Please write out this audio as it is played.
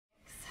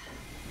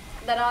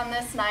that on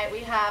this night we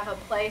have a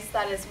place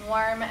that is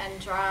warm and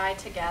dry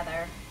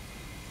together.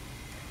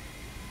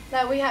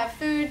 That we have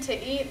food to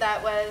eat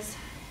that was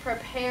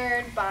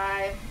prepared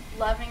by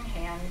loving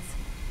hands.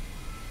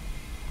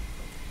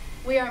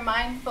 We are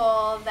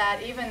mindful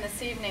that even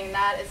this evening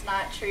that is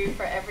not true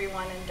for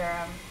everyone in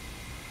Durham.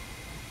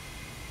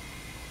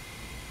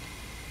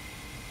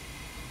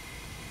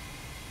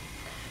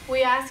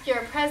 We ask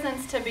your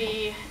presence to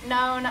be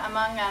known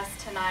among us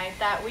tonight,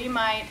 that we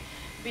might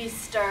be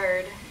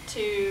stirred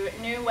to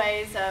new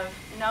ways of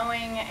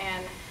knowing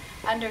and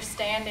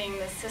understanding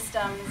the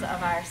systems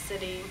of our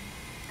city,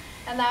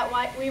 and that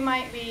we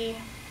might be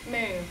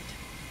moved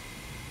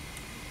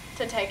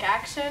to take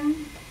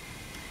action,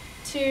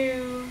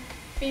 to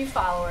be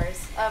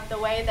followers of the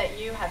way that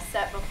you have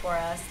set before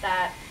us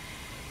that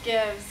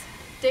gives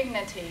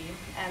dignity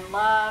and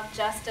love,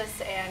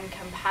 justice, and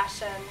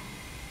compassion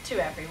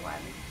to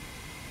everyone.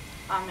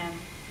 Amen.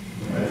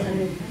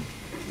 Amen.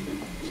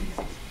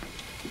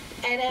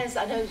 And as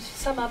I know,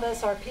 some of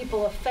us are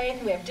people of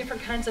faith, we have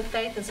different kinds of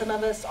faith, and some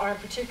of us aren't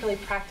particularly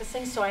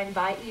practicing, so I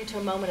invite you to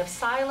a moment of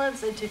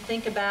silence and to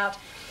think about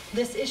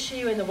this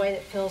issue in the way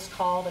that feels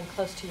called and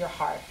close to your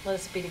heart. Let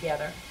us be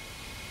together.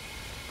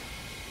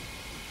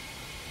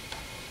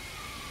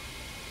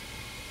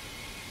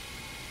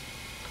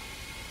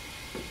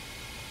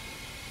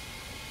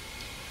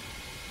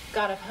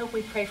 God of hope,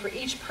 we pray for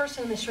each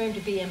person in this room to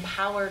be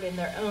empowered in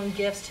their own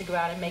gifts to go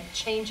out and make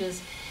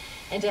changes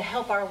and to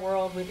help our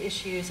world with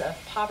issues of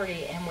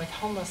poverty and with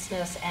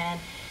homelessness and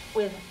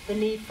with the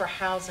need for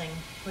housing.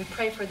 We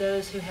pray for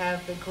those who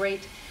have the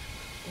great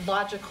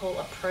logical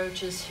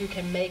approaches, who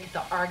can make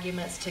the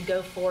arguments to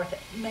go forth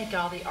and make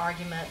all the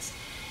arguments.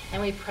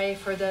 And we pray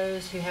for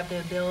those who have the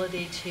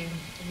ability to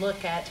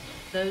look at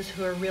those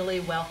who are really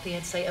wealthy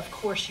and say, of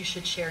course you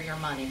should share your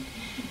money.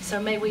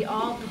 So may we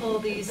all pull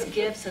these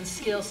gifts and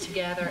skills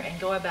together and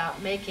go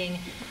about making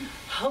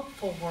a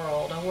hopeful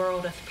world, a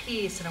world of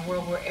peace, and a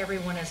world where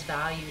everyone is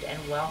valued and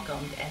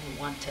welcomed and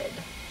wanted.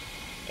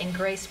 In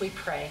grace we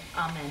pray.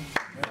 Amen.